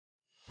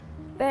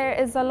There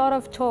is a lot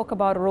of talk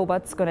about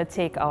robots going to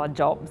take our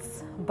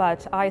jobs,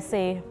 but I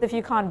say if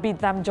you can't beat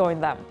them, join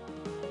them.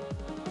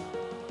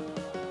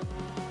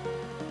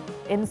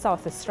 In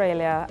South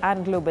Australia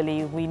and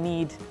globally, we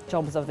need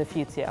jobs of the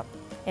future.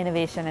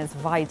 Innovation is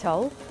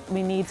vital.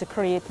 We need to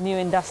create new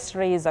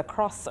industries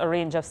across a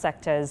range of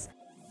sectors.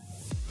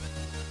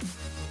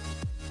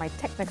 My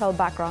technical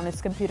background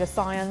is computer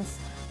science,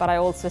 but I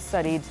also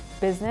studied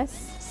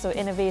business, so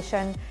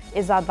innovation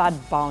is at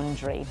that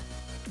boundary.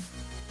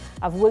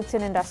 I've worked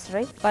in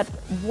industry, but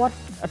what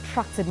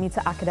attracted me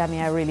to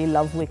academia, I really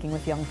love working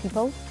with young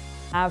people.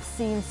 I've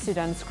seen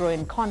students grow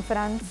in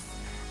confidence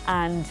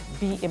and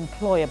be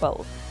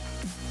employable.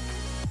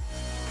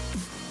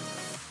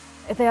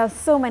 There are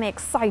so many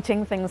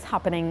exciting things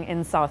happening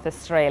in South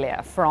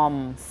Australia,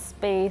 from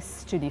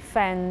space to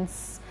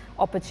defence,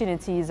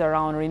 opportunities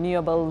around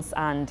renewables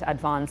and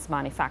advanced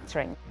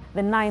manufacturing.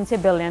 The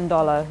 $90 billion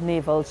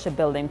Naval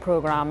shipbuilding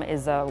program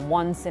is a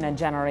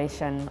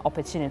once-in-a-generation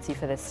opportunity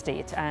for the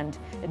state, and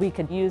we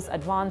could use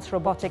advanced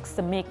robotics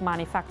to make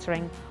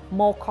manufacturing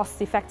more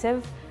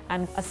cost-effective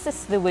and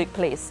assist the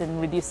workplace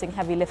in reducing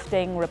heavy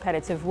lifting,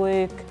 repetitive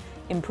work,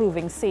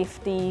 improving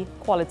safety,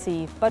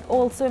 quality, but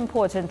also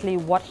importantly,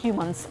 what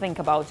humans think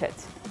about it.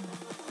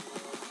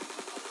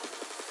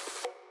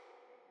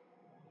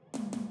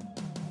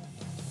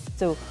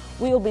 So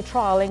we'll be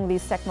trialling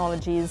these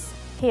technologies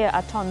here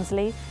at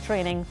Tonsley,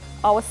 training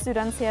our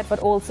students here, but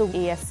also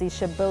ASC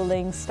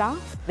shipbuilding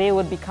staff. They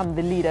would become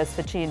the leaders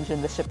for change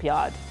in the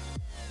shipyard.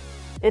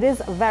 It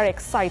is a very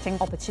exciting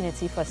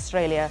opportunity for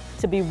Australia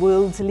to be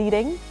world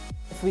leading.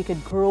 If we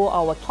could grow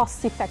our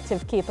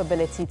cost-effective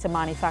capability to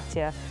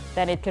manufacture,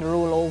 then it could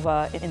roll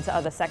over into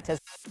other sectors.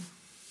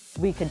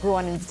 We could grow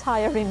an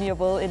entire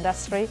renewable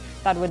industry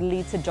that would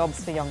lead to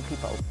jobs for young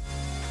people.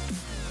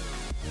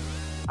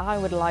 I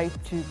would like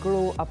to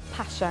grow a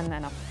passion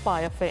and a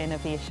fire for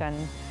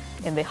innovation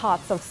in the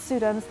hearts of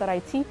students that I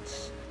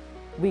teach.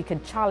 We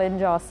could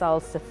challenge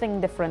ourselves to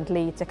think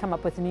differently, to come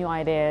up with new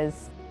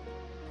ideas.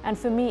 And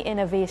for me,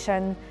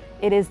 innovation,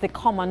 it is the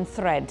common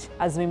thread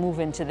as we move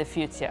into the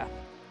future.